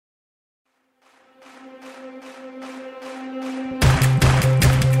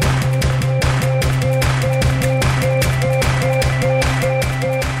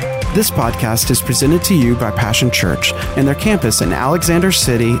This podcast is presented to you by Passion Church and their campus in Alexander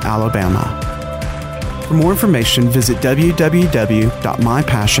City, Alabama. For more information, visit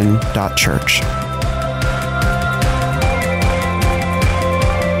www.mypassion.church.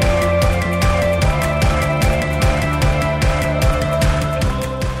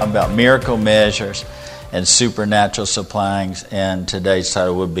 About miracle measures and supernatural supplyings, and today's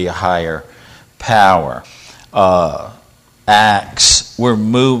title would be a higher power. Acts. We're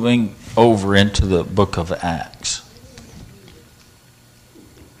moving over into the book of Acts.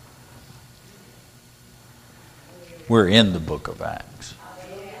 We're in the book of Acts.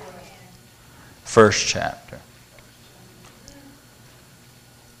 First chapter.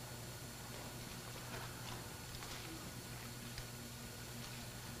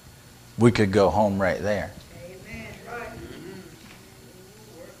 We could go home right there.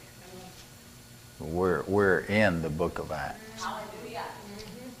 We're in the book of Acts.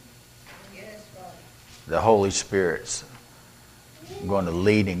 The Holy Spirit's going to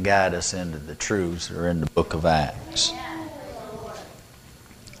lead and guide us into the truths that are in the book of Acts.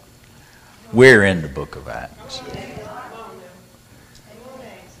 We're in the book of Acts.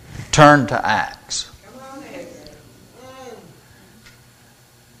 Turn to Acts.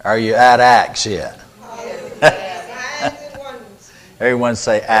 Are you at Acts yet? Everyone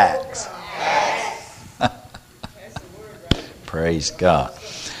say Acts. Praise God.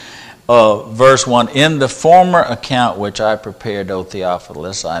 Verse 1, in the former account which I prepared, O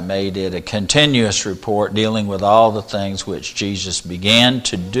Theophilus, I made it a continuous report dealing with all the things which Jesus began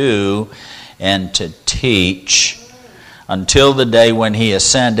to do and to teach until the day when he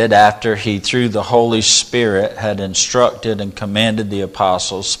ascended, after he through the Holy Spirit had instructed and commanded the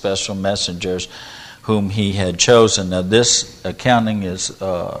apostles, special messengers, whom he had chosen. Now this accounting is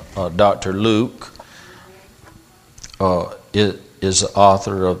Dr. Luke is the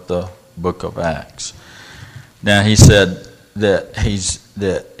author of the book of Acts. Now he said that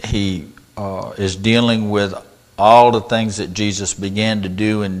he is dealing with all the things that Jesus began to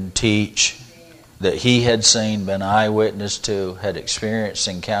do and teach, that he had seen, been eyewitness to, had experienced,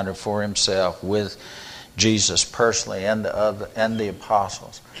 encountered for himself with Jesus personally and the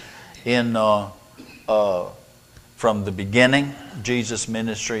apostles. From the beginning, Jesus'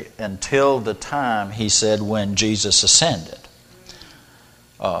 ministry, until the time, he said, when Jesus ascended.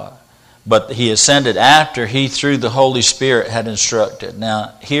 But he ascended after he, through the Holy Spirit, had instructed.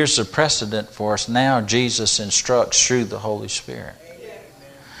 Now, here's the precedent for us. Now, Jesus instructs through the Holy Spirit.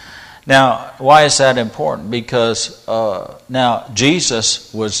 Now, why is that important? Because now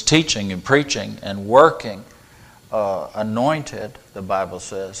Jesus was teaching and preaching and working, anointed, the Bible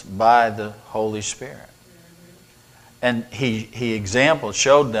says, by the Holy Spirit. And he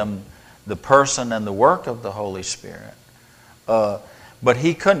showed them the person and the work of the Holy Spirit. But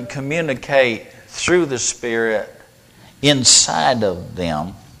he couldn't communicate through the Spirit inside of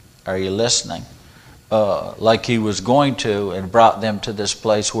them. Are you listening? Like he was going to, and brought them to this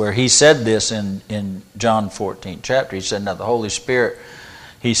place where he said this in John 14 chapter. He said, now the Holy Spirit,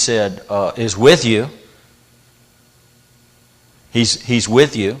 he said, is with you. He's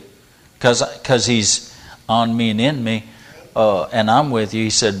with you because he's on me and in me, and I'm with you. He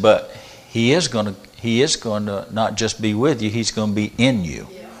said, but he is going to not just be with you, he's going to be in you.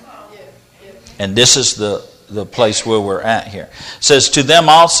 And this is the place where we're at here. It says, to them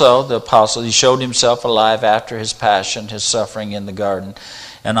also, the apostles, he showed himself alive after his passion, his suffering in the garden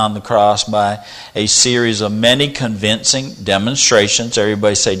and on the cross by a series of many convincing demonstrations.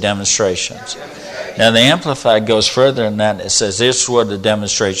 Everybody say demonstrations. Now the Amplified goes further than that. It says this were the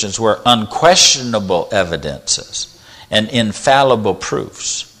demonstrations were unquestionable evidences and infallible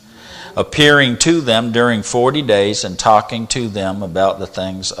proofs, appearing to them during 40 days and talking to them about the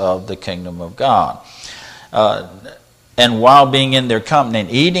things of the kingdom of God. And while being in their company and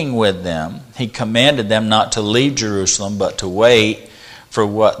eating with them, he commanded them not to leave Jerusalem, but to wait for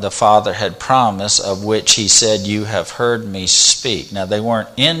what the Father had promised, of which he said, you have heard me speak. Now they weren't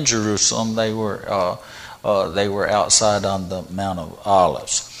in Jerusalem, they were outside on the Mount of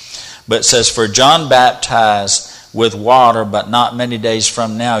Olives. But it says, for John baptized with water, but not many days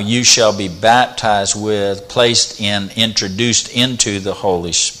from now you shall be baptized with, placed in, introduced into the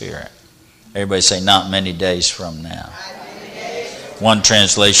Holy Spirit. Everybody say, not many days from now. One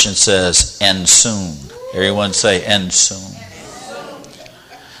translation says, and soon. Everyone say, and soon.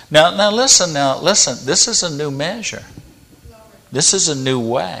 Now listen. This is a new measure. This is a new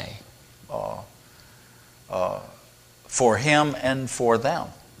way for him and for them.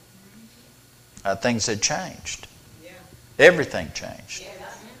 Things had changed. Everything changed.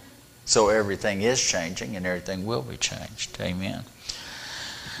 So everything is changing and everything will be changed. Amen.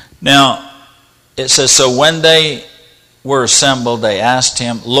 Now, it says, so when they were assembled, they asked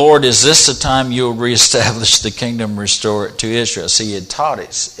him, Lord, is this the time you will reestablish the kingdom, restore it to Israel? See, he had taught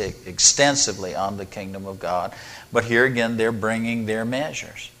extensively on the kingdom of God. But here again, they're bringing their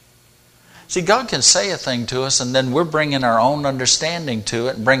measures. See, God can say a thing to us, and then we're bringing our own understanding to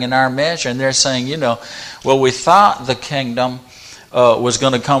it and bringing our measure. And they're saying, well, we thought the kingdom was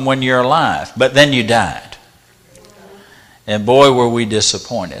going to come when you're alive, but then you died. And boy, were we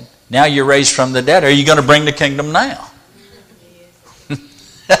disappointed. Now you're raised from the dead. Are you going to bring the kingdom now?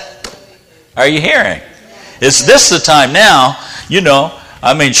 Are you hearing? Is this the time now?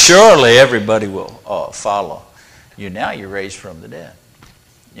 Surely everybody will follow you. Now you're raised from the dead.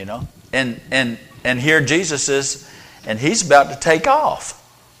 And here Jesus is, and he's about to take off.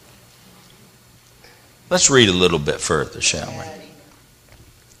 Let's read a little bit further, shall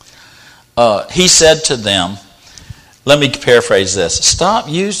we? He said to them, let me paraphrase this. Stop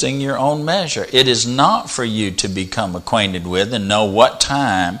using your own measure. It is not for you to become acquainted with and know what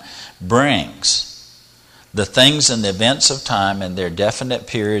time brings. The things and the events of time and their definite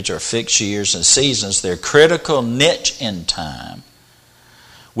periods or fixed years and seasons, their critical niche in time,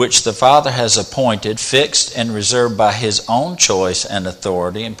 which the Father has appointed, fixed, and reserved by His own choice and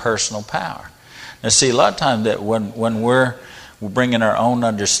authority and personal power. Now see, a lot of times that when we're bringing our own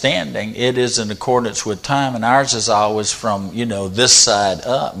understanding, it is in accordance with time, and ours is always from, this side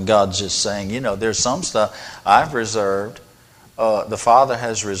up. And God's just saying, there's some stuff I've reserved, the Father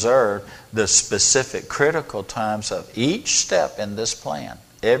has reserved the specific critical times of each step in this plan.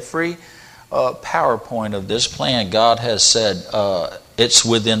 Every PowerPoint of this plan, God has said, it's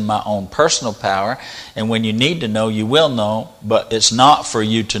within my own personal power, and when you need to know, you will know, but it's not for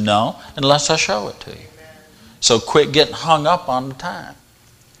you to know unless I show it to you. So quit getting hung up on the time.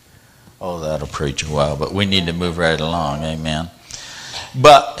 Oh, that'll preach a while, but we need to move right along, amen.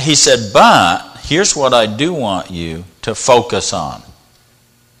 But he said, but here's what I do want you to focus on.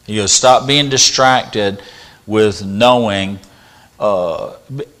 He goes, stop being distracted with knowing. Do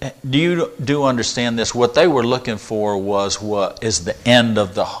you understand this? What they were looking for was what is the end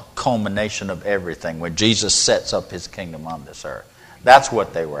of the culmination of everything, when Jesus sets up His kingdom on this earth. That's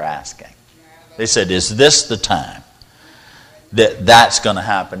what they were asking. They said, is this the time that's going to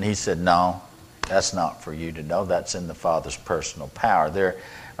happen? He said, no, that's not for you to know. That's in the Father's personal power. There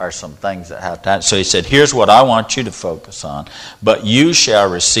are some things that have to happen. So he said, here's what I want you to focus on. But you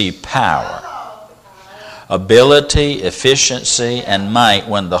shall receive power, ability, efficiency, and might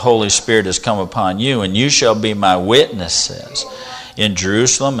when the Holy Spirit has come upon you, and you shall be my witnesses in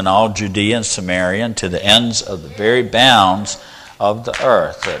Jerusalem and all Judea and Samaria and to the ends of the very bounds of the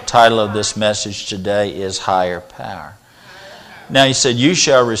earth. The title of this message today is Higher Power. Now he said, you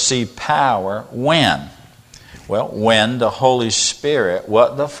shall receive power when? Well, when the Holy Spirit,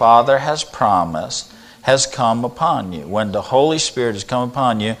 what the Father has promised, has come upon you. When the Holy Spirit has come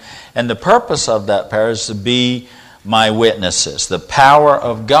upon you, and the purpose of that power is to be my witnesses. The power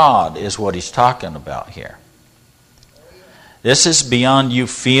of God is what he's talking about here. This is beyond you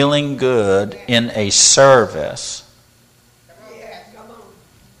feeling good in a service.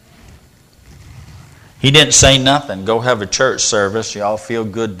 He didn't say nothing. Go have a church service. Y'all feel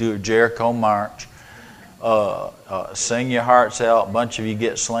good, do a Jericho march. Sing your hearts out. A bunch of you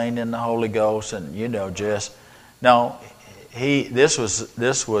get slain in the Holy Ghost, and just no. This was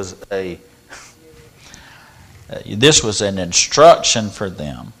an instruction for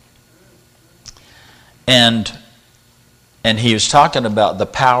them, and he was talking about the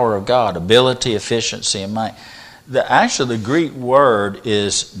power of God, ability, efficiency, and might. The Greek word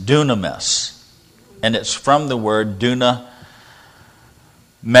is dunamis, and it's from the word dunameia.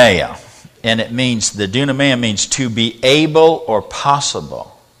 And it means, the dunameia means to be able or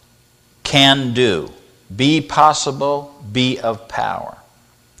possible, can do, be possible, be of power.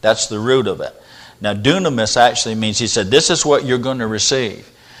 That's the root of it. Now dunamis actually means, he said, this is what you're going to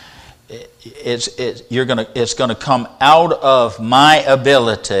receive. It's going to come out of my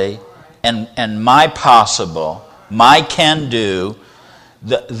ability and my possible, my can do,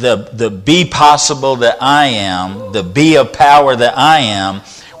 the be possible that I am, the be of power that I am.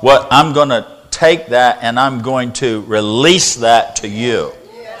 What I'm going to take that and I'm going to release that to you.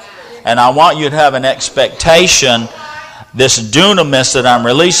 And I want you to have an expectation. This dunamis that I'm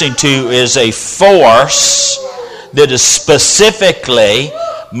releasing to you is a force that is specifically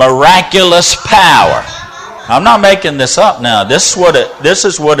miraculous power. I'm not making this up now. This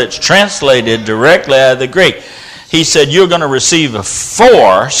is what it's translated directly out of the Greek. He said you're going to receive a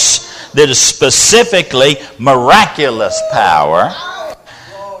force that is specifically miraculous power.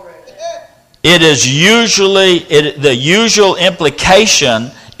 It is the usual implication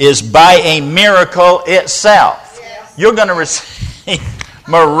is by a miracle itself. You're going to receive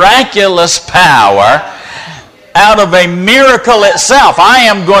miraculous power out of a miracle itself. I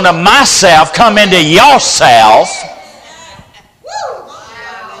am going to myself come into yourself.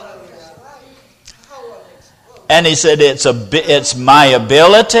 And he said, it's my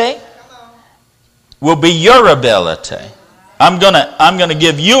ability will be your ability. I'm gonna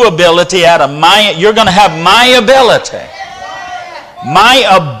give you ability out of my. You're gonna have my ability, my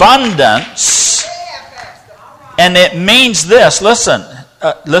abundance, and it means this. Listen,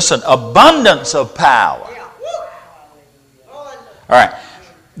 abundance of power. All right,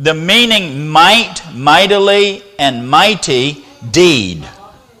 the meaning might, mightily, and mighty, deed.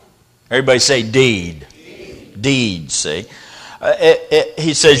 Everybody say deed. Deed. See,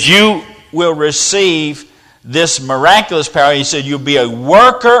 he says you will receive this miraculous power. He said you'll be a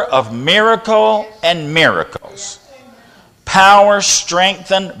worker of miracle and miracles. Power,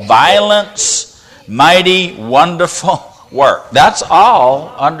 strengthen, violence, mighty, wonderful work. That's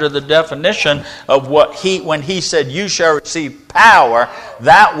all under the definition of what when he said you shall receive power.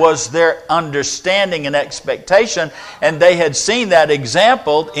 That was their understanding and expectation, and they had seen that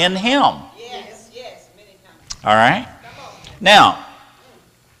exampled in him. Yes, many times. All right? Now,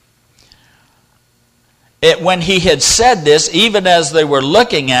 when he had said this, even as they were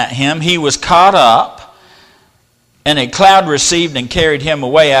looking at him, he was caught up, and a cloud received and carried him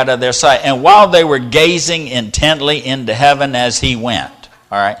away out of their sight. And while they were gazing intently into heaven as he went,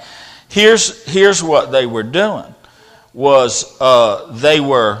 all right, here's what they were doing: was they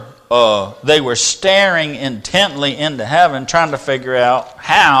were staring intently into heaven, trying to figure out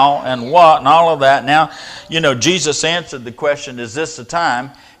how and what and all of that. Now, Jesus answered the question, "Is this the time?"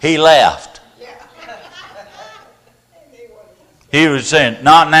 He left. He was saying,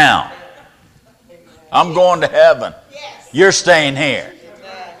 not now. I'm going to heaven. You're staying here.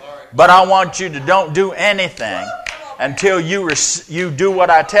 But I want you to don't do anything until you do what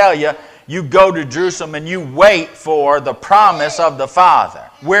I tell you. You go to Jerusalem and you wait for the promise of the Father.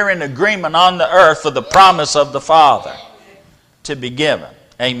 We're in agreement on the earth for the promise of the Father to be given.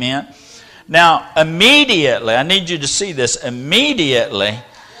 Amen. Now, immediately, I need you to see this. Immediately,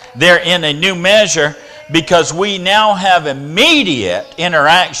 they're in a new measure, because we now have immediate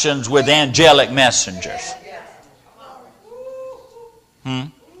interactions with angelic messengers.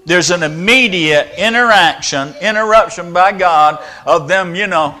 There's an immediate interruption by God of them,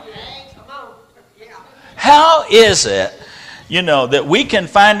 How is it, that we can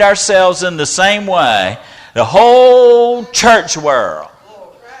find ourselves in the same way, the whole church world,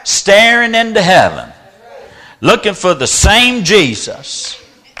 staring into heaven, looking for the same Jesus?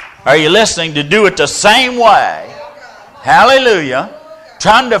 Are you listening? To do it the same way. Hallelujah.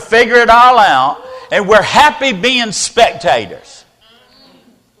 Trying to figure it all out. And we're happy being spectators.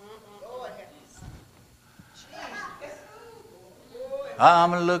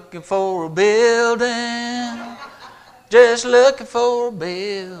 I'm looking for a building. Just looking for a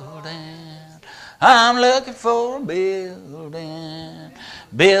building. I'm looking for a building.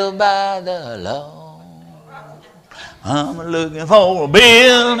 Built by the Lord. I'm looking for a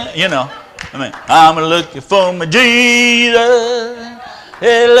building, I'm looking for my Jesus.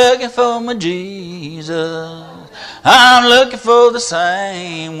 Hey, looking for my Jesus. I'm looking for the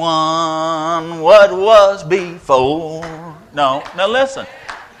same one what was before. No, now listen.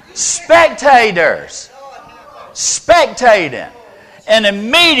 Spectators. Spectating. And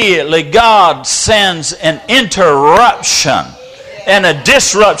immediately God sends an interruption and a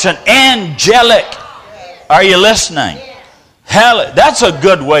disruption. Angelic. Are you listening? Hell, that's a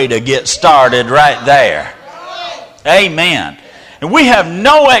good way to get started right there. Amen. And we have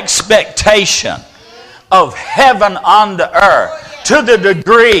no expectation of heaven on the earth to the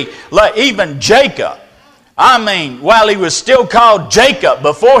degree, like even Jacob. While he was still called Jacob,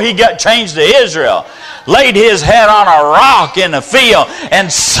 before he got changed to Israel, laid his head on a rock in a field and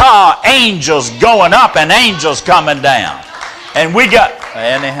saw angels going up and angels coming down. And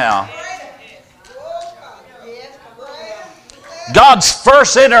anyhow. God's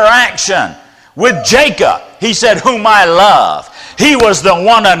first interaction with Jacob, he said, whom I love. He was the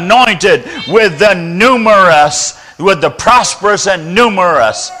one anointed with the prosperous and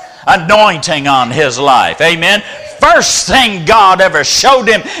numerous anointing on his life. Amen. First thing God ever showed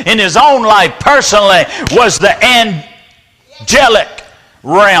him in his own life personally was the angelic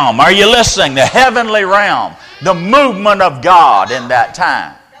realm. Are you listening? The heavenly realm. The movement of God in that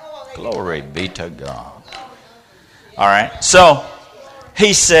time. Glory be to God. All right, so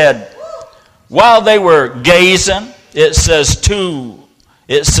he said, while they were gazing, it says,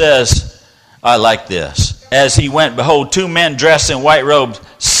 I like this. As he went, behold, two men dressed in white robes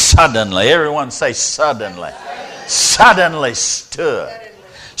suddenly. Everyone say suddenly. Suddenly stood.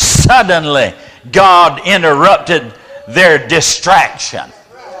 Suddenly, God interrupted their distraction.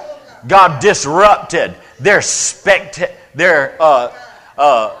 God disrupted their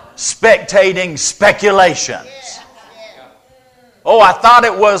spectating speculations. Oh, I thought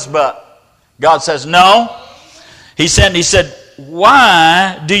it was, but God says, no. He said,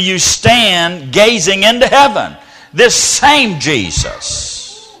 why do you stand gazing into heaven? This same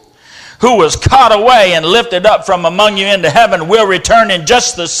Jesus, who was caught away and lifted up from among you into heaven, will return in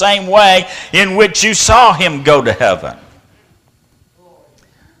just the same way in which you saw him go to heaven.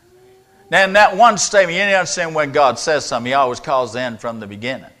 Now, in that one statement, you understand when God says something, he always calls the end from the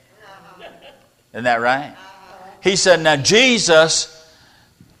beginning. Isn't that right? He said, now Jesus,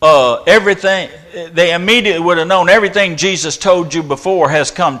 everything, they immediately would have known everything Jesus told you before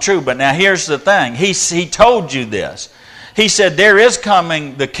has come true. But now here's the thing. He told you this. He said there is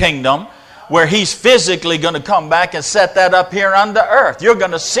coming the kingdom where he's physically going to come back and set that up here on the earth. You're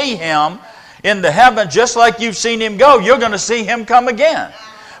going to see him in the heaven just like you've seen him go. You're going to see him come again.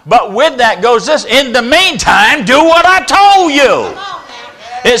 But with that goes this. In the meantime, do what I told you.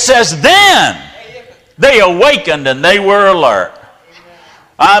 It says then they awakened and they were alert.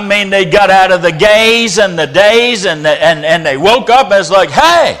 I mean, they got out of the gaze and the daze and they woke up and it's like,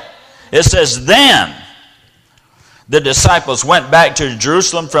 hey. It says then the disciples went back to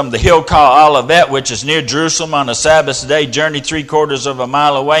Jerusalem from the hill called Olivet, which is near Jerusalem, on a Sabbath day, journeyed 3/4 of a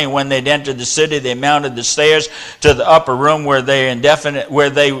mile away. And when they'd entered the city, they mounted the stairs to the upper room where they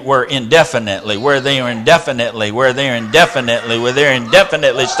were indefinitely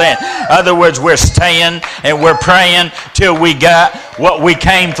staying. In other words, we're staying and we're praying till we got what we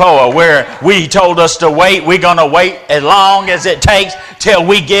came for. Where we told us to wait, we're going to wait as long as it takes till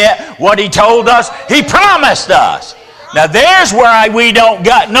we get what he told us, he promised us. Now there's where we don't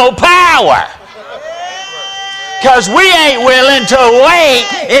got no power. Because we ain't willing to wait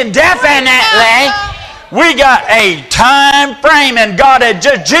indefinitely. We got a time frame, and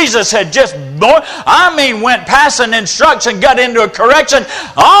Jesus had just, went past an instruction, got into a correction,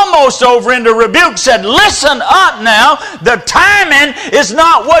 almost over into rebuke, said, listen up now, the timing is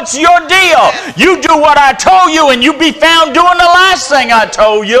not what's your deal. You do what I told you, and you be found doing the last thing I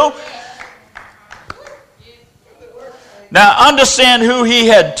told you. Now understand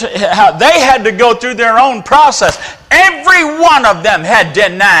how they had to go through their own process. Every one of them had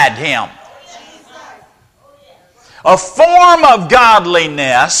denied him. A form of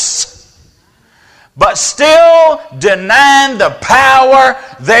godliness, but still denying the power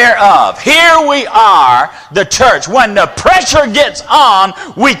thereof. Here we are, the church. When the pressure gets on,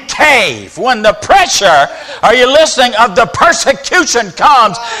 we cave. When the pressure, are you listening, of the persecution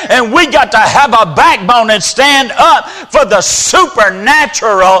comes, and we got to have a backbone and stand up for the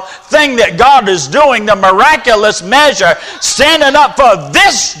supernatural thing that God is doing, the miraculous measure, standing up for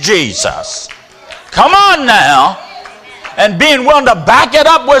this Jesus. Come on now. And being willing to back it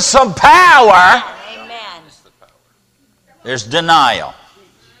up with some power. Amen. There's denial.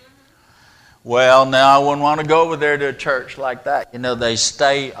 Well, now I wouldn't want to go over there to a church like that. You know, they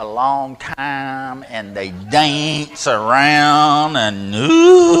stay a long time and they dance around and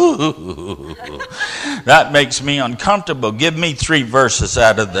ooh, that makes me uncomfortable. Give me 3 verses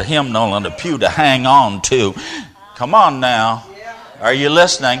out of the hymnal on the pew to hang on to. Come on now. Are you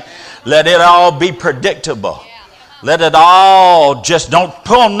listening? Let it all be predictable. Let it all just, don't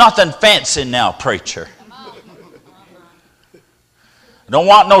pull nothing fancy now, preacher. Don't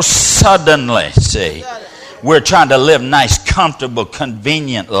want no suddenly, see. We're trying to live nice, comfortable,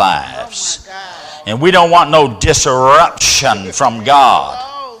 convenient lives. And we don't want no disruption from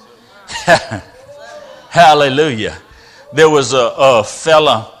God. Hallelujah. There was a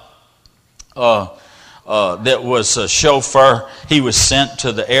fella that was a chauffeur. He was sent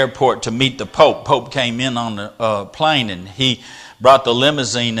to the airport to meet the Pope. Pope came in on the plane, and he brought the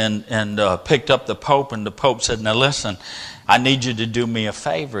limousine and picked up the Pope. And the Pope said, now listen, I need you to do me a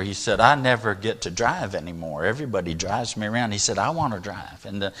favor. He said, I never get to drive anymore. Everybody drives me around. He said, I want to drive.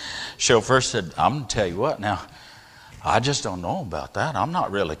 And the chauffeur said, I'm going to tell you what now. I just don't know about that. I'm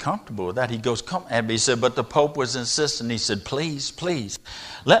not really comfortable with that. He goes, come. And he said, but the Pope was insisting. He said, please,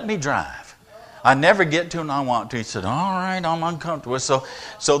 let me drive. I never get to and I want to. He said, all right, I'm uncomfortable. So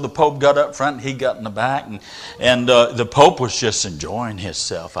the Pope got up front and he got in the back. And the Pope was just enjoying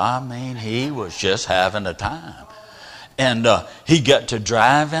himself. I mean, he was just having a time. And he got to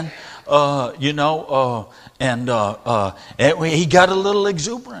driving, and he got a little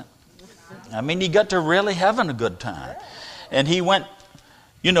exuberant. I mean, he got to really having a good time. And he went,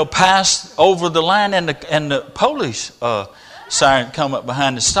 passed over the line, and the police siren come up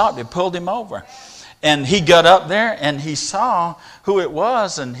behind and stopped. It pulled him over. And he got up there and he saw who it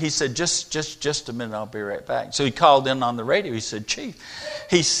was, and he said, just a minute, I'll be right back. So he called in on the radio. He said, Chief,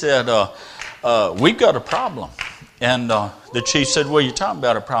 he said, we've got a problem. And the chief said, what are you talking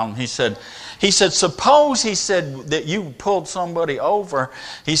about, a problem? He said, suppose, he said, that you pulled somebody over.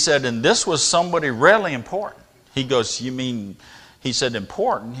 He said, and this was somebody really important. He goes, you mean, he said,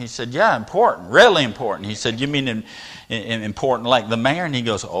 important? He said, yeah, important, really important. He said, you mean important like the mayor? And he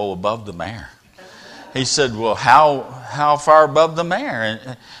goes, oh, above the mayor. He said, well, how far above the mayor?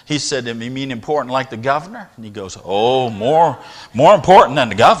 And he said, you mean important like the governor? And he goes, oh, more important than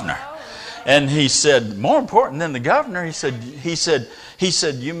the governor. And he said, more important than the governor? He said,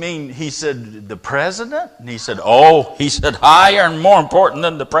 you mean, he said, the president? And he said, higher and more important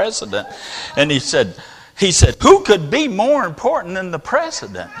than the president. And he said, who could be more important than the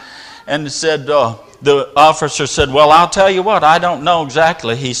president? And said, the officer said, well, I'll tell you what, I don't know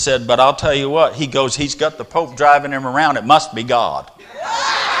exactly. He said, but I'll tell you what. He goes, he's got the Pope driving him around. It must be God.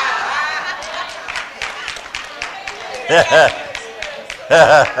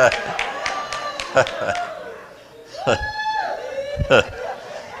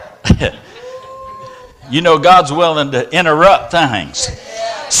 You know, God's willing to interrupt things,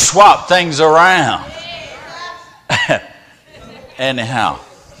 swap things around. Anyhow,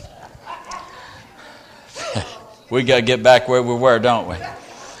 we got to get back where we were, don't we?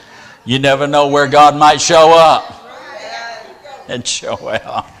 You never know where God might show up and show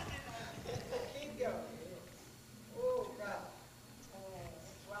out.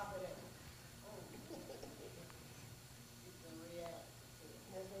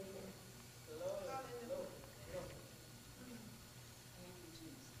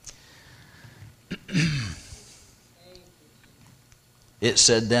 It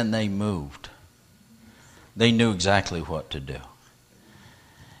said then they moved. They knew exactly what to do. It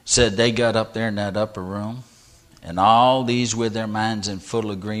said they got up there in that upper room, and all these with their minds in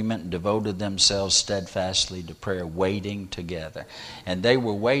full agreement devoted themselves steadfastly to prayer, waiting together. And they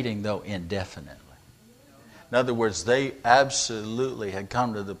were waiting, though, indefinitely. In other words, they absolutely had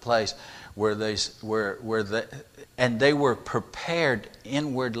come to the place where they were prepared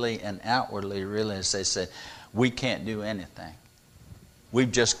inwardly and outwardly, really, as they said, we can't do anything.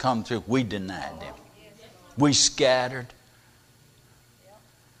 We've just come through. We denied them. We scattered.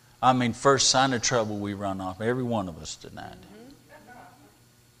 I mean, first sign of trouble, we run off. Every one of us denied him.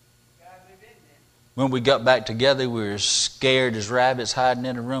 When we got back together, we were scared as rabbits hiding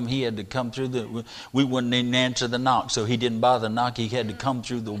in a room. He had to come through we wouldn't even answer the knock, so he didn't bother knock. He had to come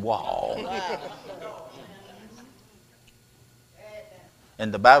through the wall.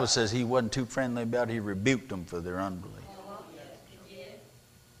 And the Bible says he wasn't too friendly about it. He rebuked them for their unbelief.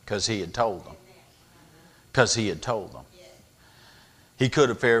 Because he had told them. He could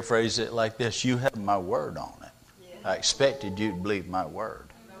have paraphrased it like this: you had my word on it. I expected you to believe my word.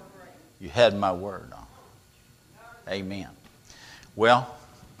 You had my word on it. Amen. Well,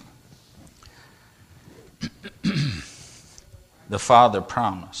 the Father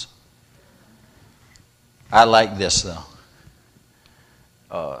promised. I like this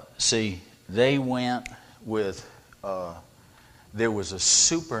though. See, they went with... there was a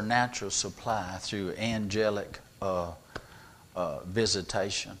supernatural supply through angelic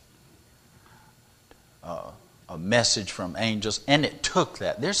visitation, a message from angels, and it took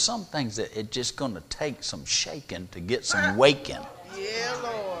that. There's some things that it's just going to take some shaking to get some waking. Yeah,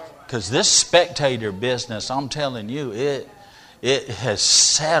 Lord. Because this spectator business, I'm telling you, it has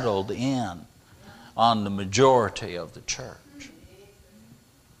settled in on the majority of the church.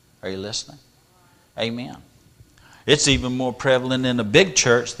 Are you listening? Amen. It's even more prevalent in a big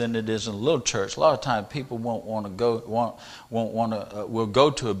church than it is in a little church. A lot of times people will go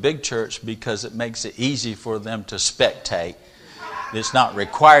to a big church because it makes it easy for them to spectate. It's not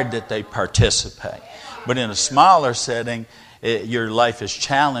required that they participate. But in a smaller setting, your life is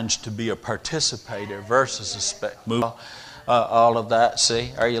challenged to be a participator versus a spectator. All of that,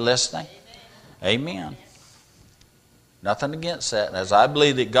 see? Are you listening? Amen. Nothing against that, as I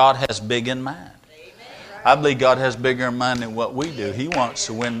believe that God has big in mind. I believe God has bigger in mind than what we do. He wants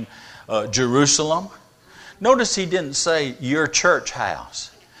to win Jerusalem. Notice he didn't say your church house.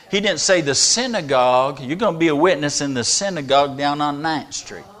 He didn't say the synagogue. You're going to be a witness in the synagogue down on 9th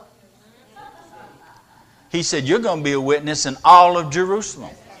Street. He said you're going to be a witness in all of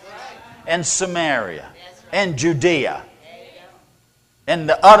Jerusalem and Samaria and Judea and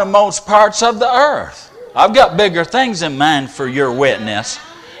the uttermost parts of the earth. I've got bigger things in mind for your witness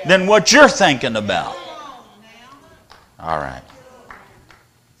than what you're thinking about. All right.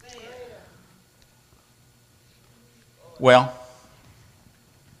 Well,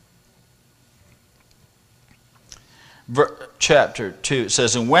 chapter 2, it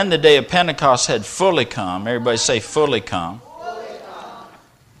says, and when the day of Pentecost had fully come, everybody say fully come.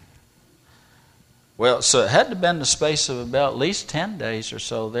 Well, so it had to have been the space of about at least 10 days or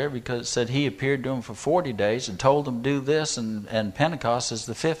so there, because it said he appeared to them for 40 days and told them to do this, and Pentecost is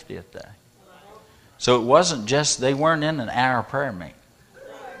the 50th day. So it wasn't just, they weren't in an hour prayer meeting.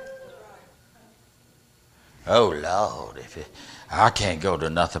 Oh, Lord, I can't go to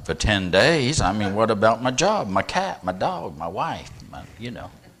nothing for 10 days. I mean, what about my job, my cat, my dog, my wife, you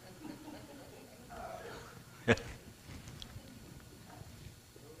know.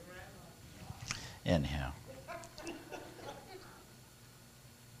 Anyhow.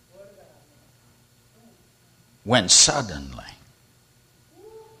 When suddenly,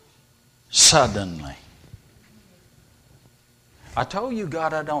 I told you,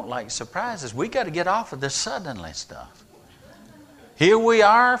 God, I don't like surprises. We got to get off of this suddenly stuff. Here we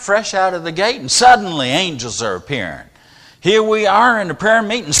are, fresh out of the gate, and suddenly angels are appearing. Here we are in the prayer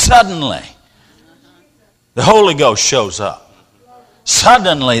meeting, suddenly the Holy Ghost shows up.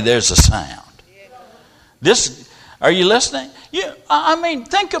 Suddenly there's a sound. Are you listening? I mean,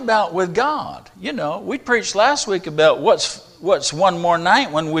 think about with God. You know, we preached last week about what's one more night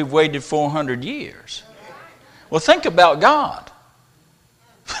when we've waited 400 years. Well, think about God.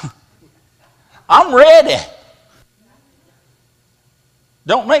 I'm ready.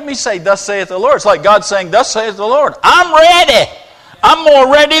 Don't make me say, thus saith the Lord. It's like God saying, thus saith the Lord. I'm ready. I'm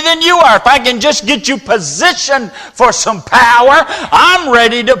more ready than you are. If I can just get you positioned for some power, I'm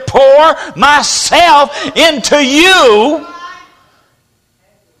ready to pour myself into you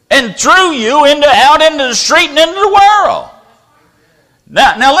and through you out into the street and into the world.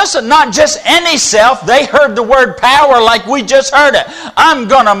 Now listen, not just any self. They heard the word power like we just heard it. I'm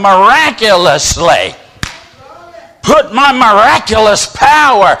going to miraculously put my miraculous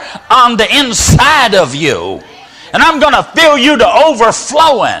power on the inside of you. And I'm going to fill you to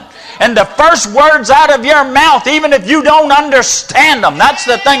overflowing. And the first words out of your mouth, even if you don't understand them, that's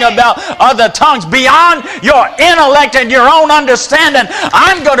the thing about other tongues. Beyond your intellect and your own understanding,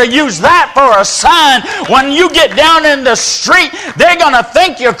 I'm going to use that for a sign. When you get down in the street, they're going to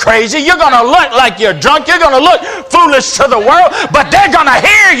think you're crazy. You're going to look like you're drunk. You're going to look foolish to the world. But they're going to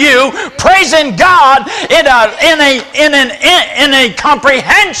hear you praising God in a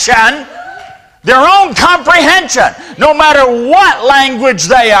comprehension. Their own comprehension, no matter what language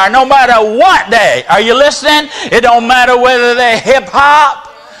they are, no matter what they are. You listening? It don't matter whether they're hip-hop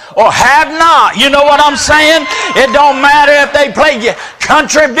or have not. You know what I'm saying? It don't matter if they play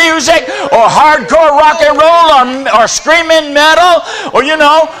country music or hardcore rock and roll or screaming metal or,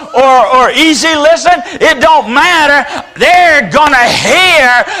 or easy listen. It don't matter. They're going to hear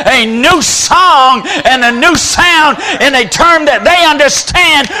a new song and a new sound in a term that they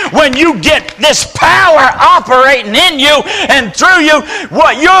understand. When you get this power operating in you and through you,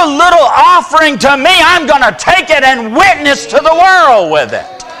 what your little offering to me, I'm going to take it and witness to the world with it.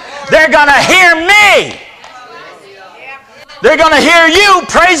 They're going to hear me. They're going to hear you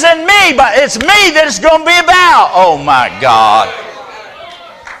praising me, but it's me that it's going to be about. Oh my God.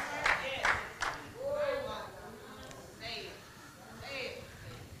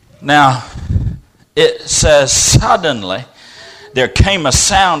 Now, it says, suddenly there came a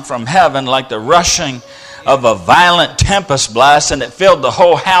sound from heaven like the rushing of a violent tempest blast, and it filled the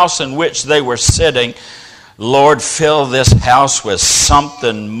whole house in which they were sitting. Lord, fill this house with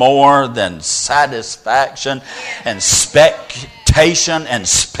something more than satisfaction and expectation and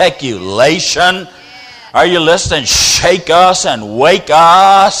speculation. Are you listening? Shake us and wake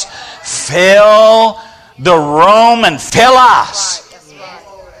us. Fill the room and fill us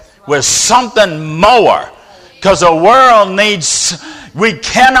with something more. Because the world needs... We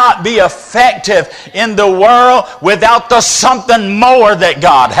cannot be effective in the world without the something more that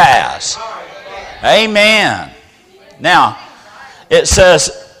God has. Amen. Now, it says,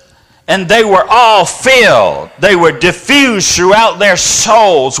 and they were all filled. They were diffused throughout their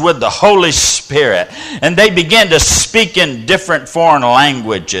souls with the Holy Spirit. And they began to speak in different foreign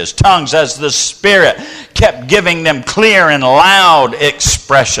languages, tongues, as the Spirit kept giving them clear and loud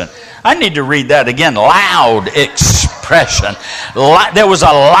expression. I need to read that again. Loud expression. There was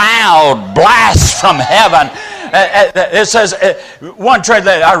a loud blast from heaven. It says, one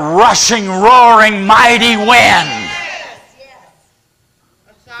translation, a rushing, roaring, mighty wind.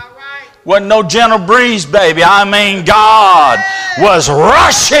 That's all right. Wasn't no gentle breeze, baby. I mean, God was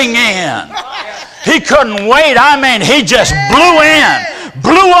rushing in. He couldn't wait. I mean, he just blew in,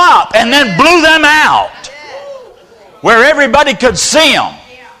 blew up, and then blew them out where everybody could see them.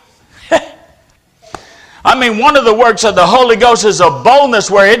 I mean, one of the works of the Holy Ghost is a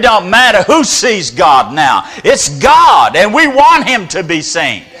boldness where it don't matter who sees God now. It's God, and we want Him to be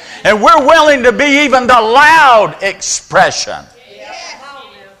seen. And we're willing to be even the loud expression.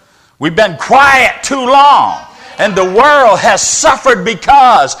 We've been quiet too long. And the world has suffered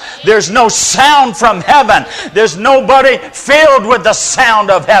because there's no sound from heaven. There's nobody filled with the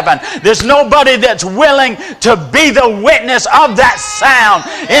sound of heaven. There's nobody that's willing to be the witness of that sound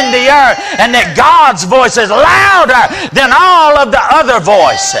in the earth. And that God's voice is louder than all of the other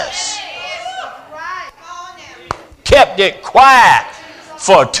voices. Kept it quiet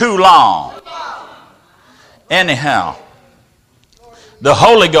for too long. Anyhow, the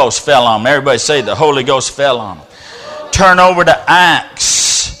Holy Ghost fell on them. Everybody say the Holy Ghost fell on them. Turn over to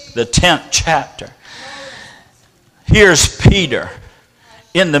Acts, the 10th chapter. Here's Peter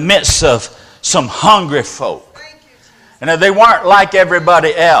in the midst of some hungry folk. And they weren't like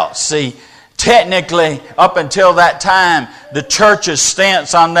everybody else. See, technically, up until that time, the church's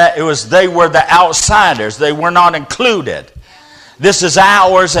stance on that, they were the outsiders. They were not included. This is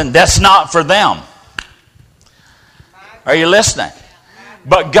ours and that's not for them. Are you listening?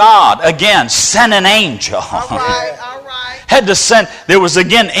 But God, again, sent an angel. All right. Had to send, there was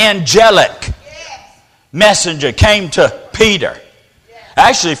again angelic messenger came to Peter.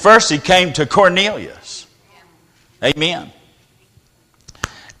 Actually, first he came to Cornelius. Amen.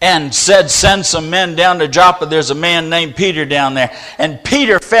 And said, send some men down to Joppa. There's a man named Peter down there. And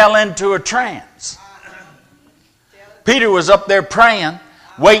Peter fell into a trance. Peter was up there praying,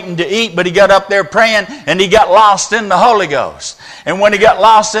 waiting to eat, but he got up there praying and he got lost in the Holy Ghost. And when he got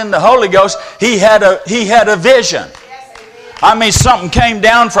lost in the Holy Ghost, he had a vision. I mean, something came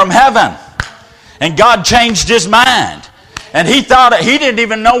down from heaven and God changed his mind. And he thought, he didn't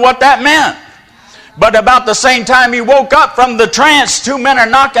even know what that meant. But about the same time he woke up from the trance, 2 men are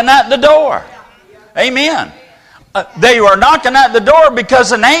knocking at the door. Amen. They were knocking at the door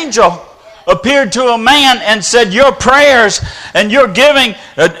because an angel appeared to a man and said, your prayers and your giving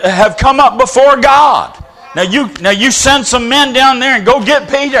have come up before God. Now you send some men down there and go get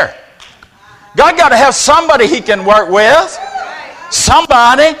Peter. God got to have somebody He can work with.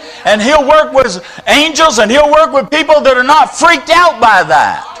 Somebody. And He'll work with angels and He'll work with people that are not freaked out by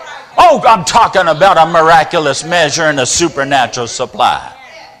that. Oh, I'm talking about a miraculous measure and a supernatural supply.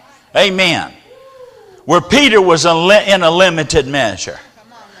 Amen. Where Peter was in a limited measure.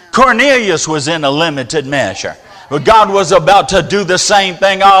 Cornelius was in a limited measure. But God was about to do the same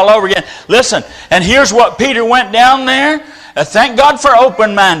thing all over again. Listen, and here's what Peter went down there. Thank God for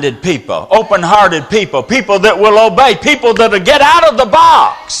open-minded people, open-hearted people, people that will obey, people that will get out of the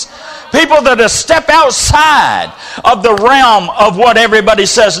box, people that will step outside of the realm of what everybody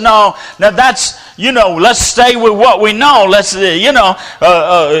says. No, now that's, let's stay with what we know. Let's,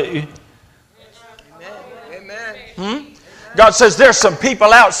 God says there's some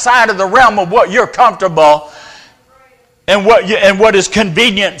people outside of the realm of what you're comfortable and what is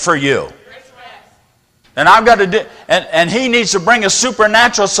convenient for you. And I've got to do, and He needs to bring a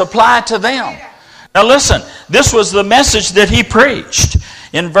supernatural supply to them. Now listen, this was the message that He preached.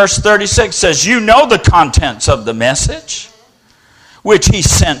 In verse 36 says, you know the contents of the message which He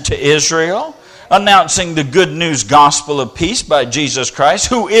sent to Israel, announcing the good news gospel of peace by Jesus Christ,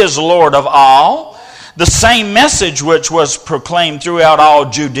 who is Lord of all. The same message which was proclaimed throughout all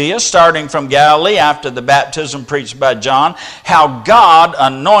Judea, starting from Galilee after the baptism preached by John, how God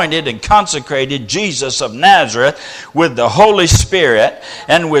anointed and consecrated Jesus of Nazareth with the Holy Spirit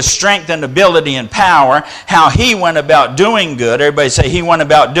and with strength and ability and power, how He went about doing good. Everybody say He went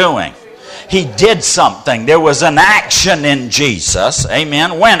about doing. He did something. There was an action in Jesus,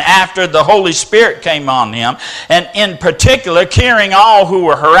 amen, when after the Holy Spirit came on Him, and in particular, curing all who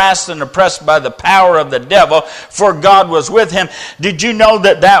were harassed and oppressed by the power of the devil, for God was with Him. Did you know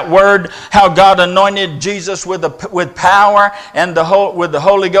that word, how God anointed Jesus with power and with the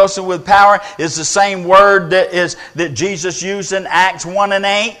Holy Ghost and with power, is the same word that Jesus used in Acts 1 and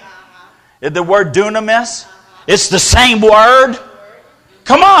 8? The word dunamis? It's the same word.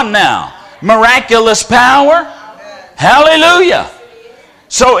 Come on now. Miraculous power. Hallelujah.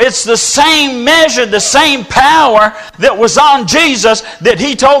 So it's the same measure, the same power that was on Jesus that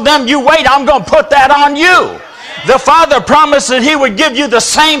He told them, you wait, I'm going to put that on you. The Father promised that He would give you the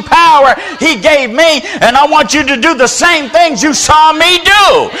same power He gave me, and I want you to do the same things you saw me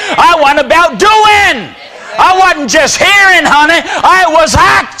do. I went about doing. I wasn't just hearing, honey. I was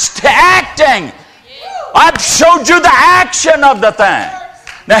acting. I showed you the action of the thing.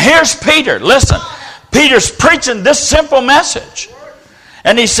 Now here's Peter. Listen, Peter's preaching this simple message.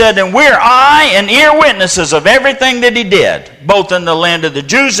 And he said, and we're eye and ear witnesses of everything that He did. both in the land of the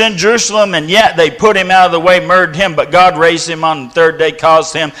Jews and Jerusalem, and yet they put him out of the way, murdered him. But God raised him on the third day,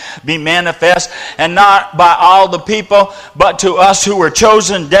 caused him to be manifest, and not by all the people, but to us who were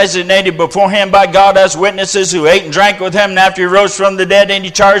chosen, designated beforehand by God as witnesses, who ate and drank with him, and after he rose from the dead, and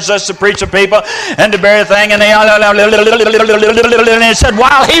he charged us to preach the people and to bear a thing. And he said,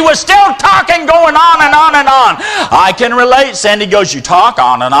 while he was still talking, going on and on and on, I can relate. Sandy goes, you talk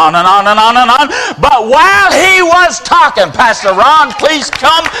on and on and on and on and on. But while he was talking, Pastor Ron, please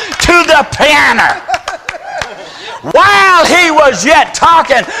come to the piano. While he was yet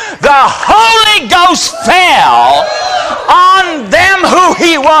talking, the Holy Ghost fell on them who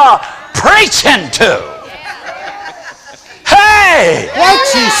he was preaching to. Hey!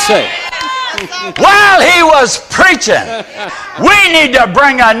 What'd you say? While he was preaching, we need to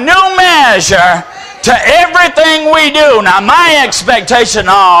bring a new measure to everything we do. Now, my expectation,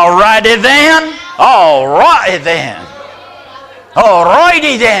 all righty then. All righty then. All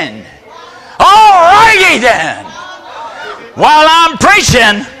righty then. All righty then. While I'm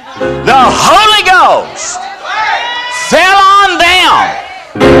preaching, the Holy Ghost fell on them.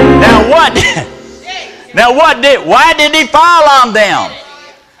 Why did he fall on them?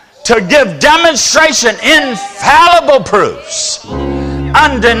 To give demonstration, infallible proofs,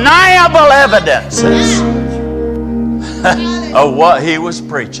 undeniable evidences of what he was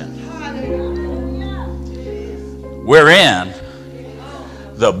preaching. We're in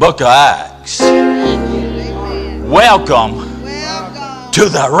the book of Acts. Welcome to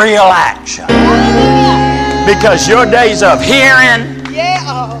the real action. Because your days of hearing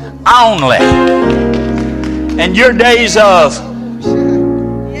only, and your days of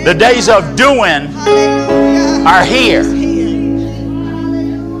the days of doing are here.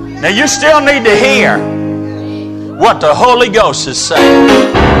 Now you still need to hear what the Holy Ghost is saying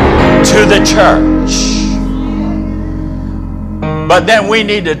to the church. But then we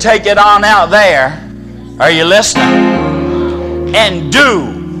need to take it on out there. Are you listening? And do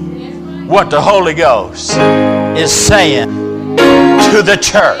what the Holy Ghost is saying to the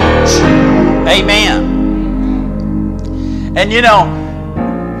church. Amen. And you know,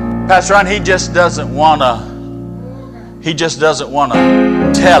 Pastor Ron, he just doesn't want to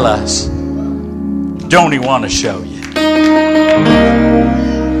tell us. Don't he want to show you?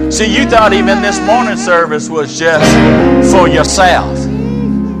 See, you thought even this morning service was just for yourself.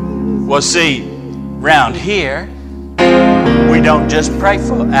 Well, see, round here, we don't just pray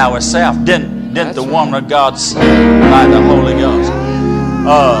for ourselves. Didn't the woman of God say by the Holy Ghost?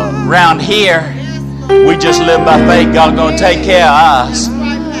 Round here, we just live by faith. God's going to take care of us.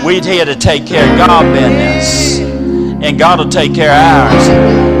 We're here to take care of God's business, and God will take care of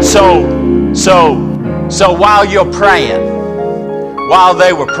ours. So while you're praying, while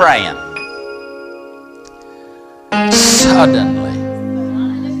they were praying, suddenly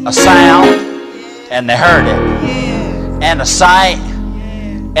a sound, and they heard it, and a sight,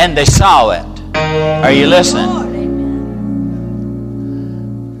 and they saw it. Are you listening?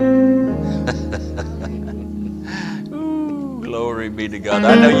 Glory be to God.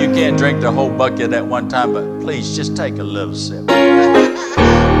 I know you can't drink the whole bucket at one time, but please just take a little sip.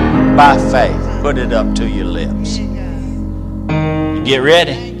 By faith, put it up to your lips. Get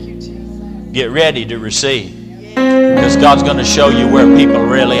ready. Get ready to receive. Because God's going to show you where people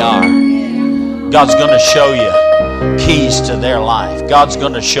really are. God's going to show you keys to their life. God's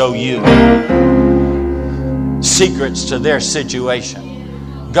going to show you secrets to their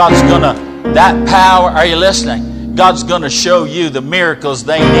situation. God's going to, that power, are you listening? God's going to show you the miracles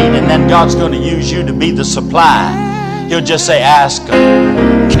they need, and then God's going to use you to be the supply. He'll just say, ask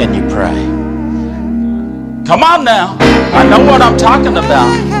them, can you pray? Come on now. I know what I'm talking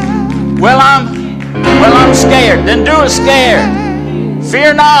about. Well, I'm scared. Then do it scared.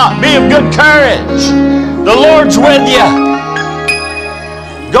 Fear not. Be of good courage. The Lord's with you.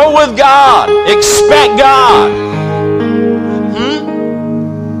 Go with God. Expect God.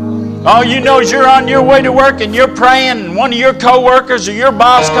 All you know is you're on your way to work and you're praying, and one of your co-workers or your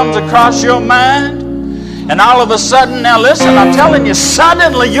boss comes across your mind, and all of a sudden, now listen, I'm telling you,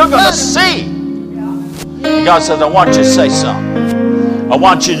 suddenly you're going to see. And God says, I want you to say something. I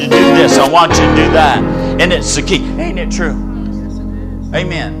want you to do this. I want you to do that. And it's the key. Ain't it true?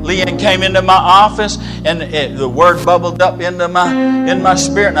 Amen. Leanne came into my office, and the word bubbled up into my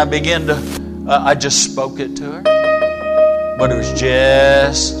spirit, and I began to, I just spoke it to her. But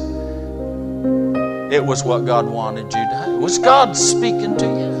it was what God wanted you to have. It was God speaking to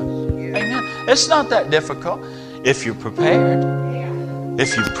you. Amen. It's not that difficult if you're prepared,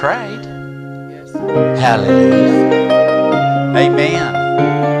 if you prayed. Hallelujah. Amen.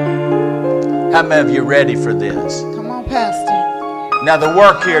 How many of you ready for this? Come on, Pastor. Now the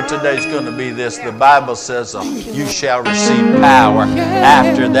work here today is going to be this. The Bible says, you shall receive power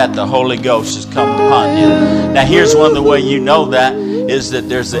after that the Holy Ghost has come upon you. Now here's one of the ways you know that is that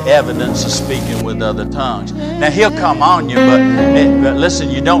there's the evidence of speaking with other tongues. Now He'll come on you, but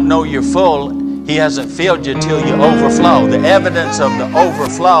listen, you don't know you're full. He hasn't filled you till you overflow. The evidence of the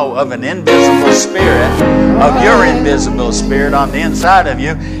overflow of an invisible spirit, of your invisible spirit on the inside of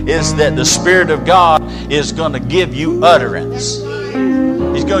you, is that the Spirit of God is going to give you utterance.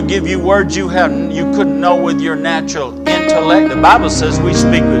 He's going to give you words you couldn't know with your natural intellect. The Bible says we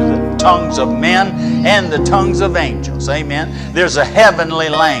speak with the tongues of men and the tongues of angels. Amen. There's a heavenly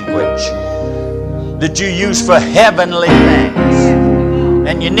language that you use for heavenly things.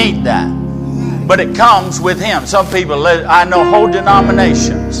 And you need that. But it comes with Him. Some people, I know whole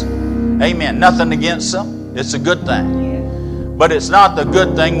denominations. Amen. Nothing against them. It's a good thing. But it's not the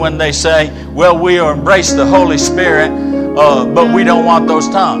good thing when they say, well, we embrace the Holy Spirit, but we don't want those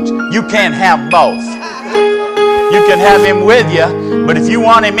tongues. You can't have both. You can have Him with you, but if you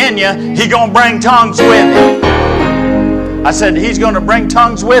want Him in you, He's going to bring tongues with Him. I said He's going to bring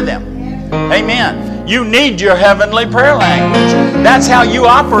tongues with Him. Amen. You need your heavenly prayer language. That's how you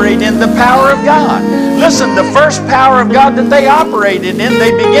operate in the power of God. Listen, the first power of God that they operated in,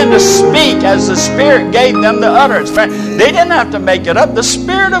 they began to speak as the Spirit gave them the utterance. They didn't have to make it up. The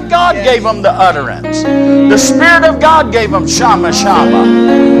Spirit of God gave them the utterance. The Spirit of God gave them Shama Shama.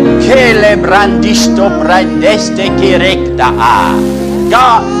 God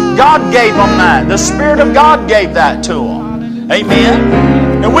gave them that. The Spirit of God gave that to them.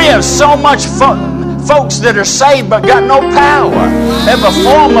 Amen. And we have so much folks that are saved but got no power. Have a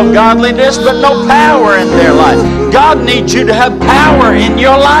form of godliness but no power in their life. God needs you to have power in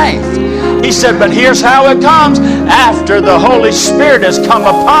your life. He said, but here's how it comes. After the Holy Spirit has come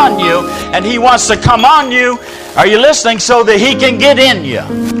upon you, and He wants to come on you, are you listening, so that He can get in you,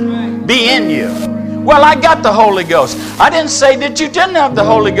 be in you. Well, I got the Holy Ghost. I didn't say that you didn't have the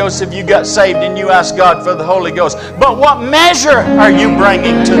Holy Ghost if you got saved and you asked God for the Holy Ghost. But what measure are you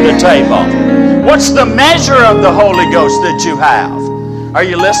bringing to the table? What's the measure of the Holy Ghost that you have? Are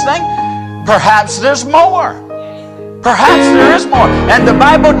you listening? Perhaps there's more. Perhaps there is more. And the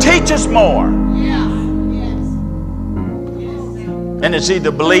Bible teaches more. And it's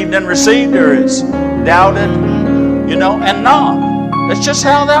either believed and received or it's doubted, and not. That's just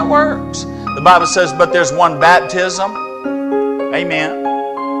how that works. The Bible says, but there's one baptism. Amen.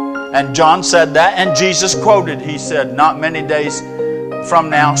 And John said that, and Jesus quoted, He said, not many days from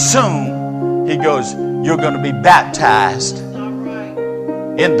now, soon, He goes, you're going to be baptized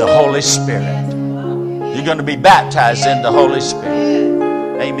in the Holy Spirit. You're going to be baptized in the Holy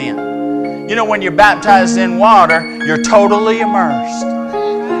Spirit. Amen. When you're baptized in water, you're totally immersed.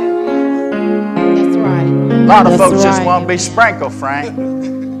 That's right. A lot of folks just want to be sprinkled, Frank.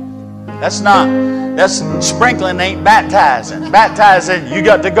 That's sprinkling ain't baptizing. Baptizing, you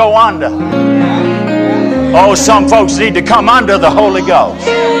got to go under. Oh, some folks need to come under the Holy Ghost.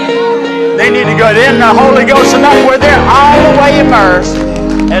 They need to go in the Holy Ghost enough where they're all the way immersed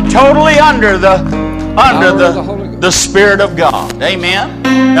and totally under the Spirit of God. Amen.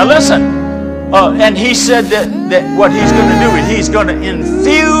 Now listen, and He said that what He's going to do is He's going to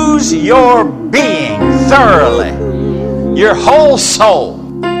infuse your being thoroughly, your whole soul.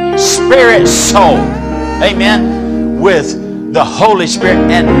 Spirit, soul, amen, with the Holy Spirit,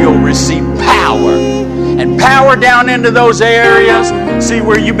 and you'll receive power. And power down into those areas, see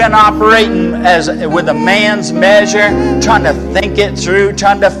where you've been operating with a man's measure, trying to think it through,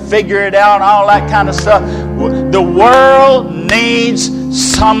 trying to figure it out, all that kind of stuff. The world needs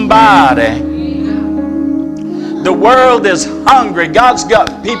somebody. The world is hungry. God's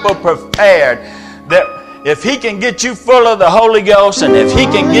got people prepared that if He can get you full of the Holy Ghost, and if He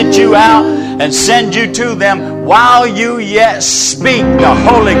can get you out and send you to them while you yet speak, the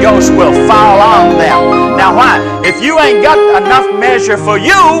Holy Ghost will fall on them. Now why? If you ain't got enough measure for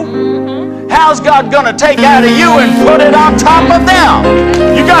you, how's God going to take out of you and put it on top of them?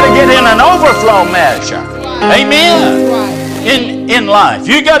 You got to get in an overflow measure. Amen. In life.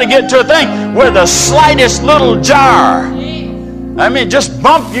 You got to get to a thing where the slightest little jar, just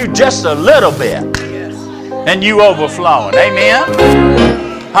bump you just a little bit. And you overflowing. Amen?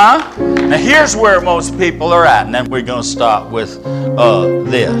 Huh? Now here's where most people are at. And then we're going to stop with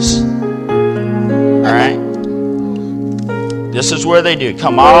this. Alright? This is where they do.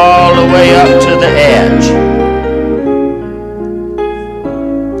 Come all the way up to the edge.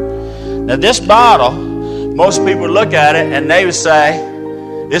 Now this bottle, most people look at it and they would say,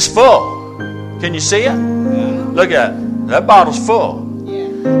 it's full. Can you see it? Look at it. That bottle's full.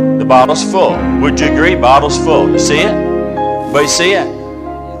 The bottle's full. Would you agree? Bottle's full. You see it? But you see it?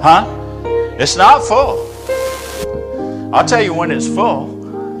 Huh? It's not full. I'll tell you when it's full.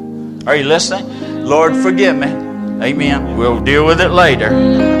 Are you listening? Lord, forgive me. Amen. We'll deal with it later.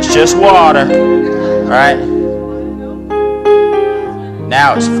 It's just water. All right?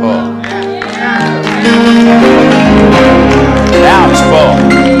 Now it's full. Now it's full.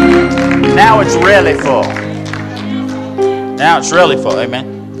 Now it's really full. Now it's really full.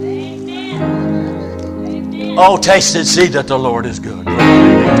 Amen. Oh, taste and see that the Lord is good.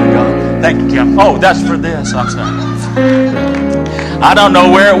 Thank you, Kim. Oh, that's for this. I'm sorry. I don't know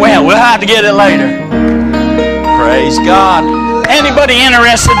where it went. We'll have to get it later. Praise God. Anybody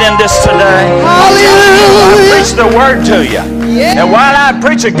interested in this today? Hallelujah. I preached the word to you. Yeah. And while I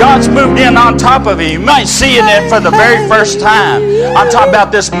preach it, God's moved in on top of you. You might see it for the very first time. I'm talking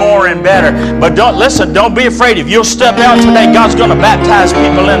about this more and better. But don't be afraid. If you'll step out today, God's going to baptize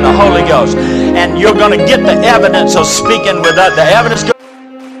people in the Holy Ghost. And you're going to get the evidence of speaking with us. The evidence.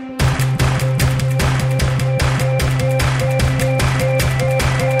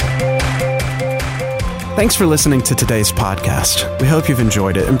 Thanks for listening to today's podcast. We hope you've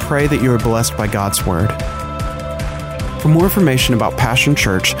enjoyed it and pray that you are blessed by God's Word. For more information about Passion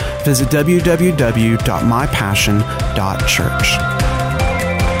Church, visit www.mypassion.church.